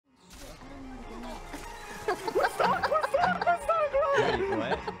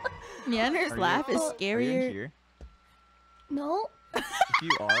Nyanners' laugh is scarier. Are you in here? No. If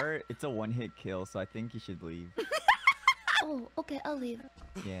you are, it's a one-hit kill, so I think you should leave. Oh, okay, I'll leave.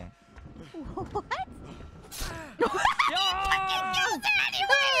 Yeah. What?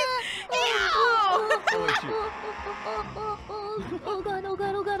 Oh god, oh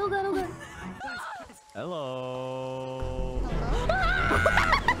god, oh god, oh god, oh god. Hello.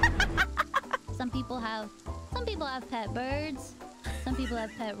 Some people have pet birds. Some people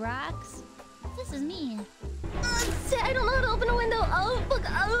have pet rocks. This is me. Shit, I don't know how to open a window. Oh fuck.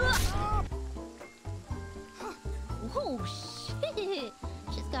 Oh shit!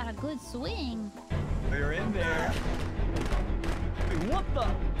 She's got a good swing. You're in there. Wait, what the?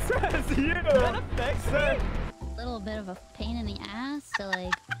 Says you. That affects me. A little bit of a pain in the ass to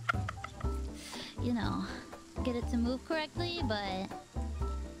like, you know, get it to move correctly, but.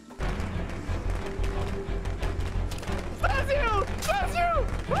 That's you! That's you!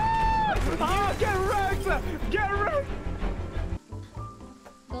 Ah, get wrecked! Get wrecked!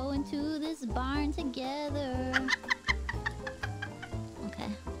 Go into this barn together. Okay.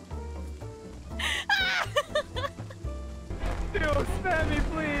 Dude, spare me,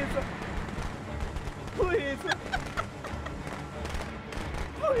 please! Please!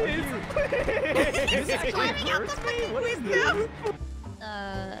 Please! This actually hurts me? What is this?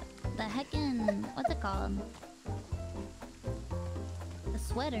 The heckin', what's it called? The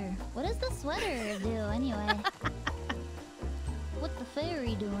sweater. What does the sweater do anyway? What's the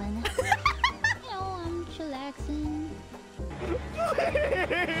fairy doing? You know, I'm chillaxing.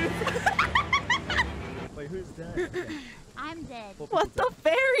 Wait, who's that? I'm dead. What the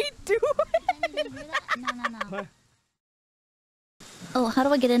fairy doing? No. Oh, how do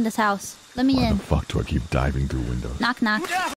I get in this house? Let me in. Fuck, do I keep diving through windows? Knock, knock.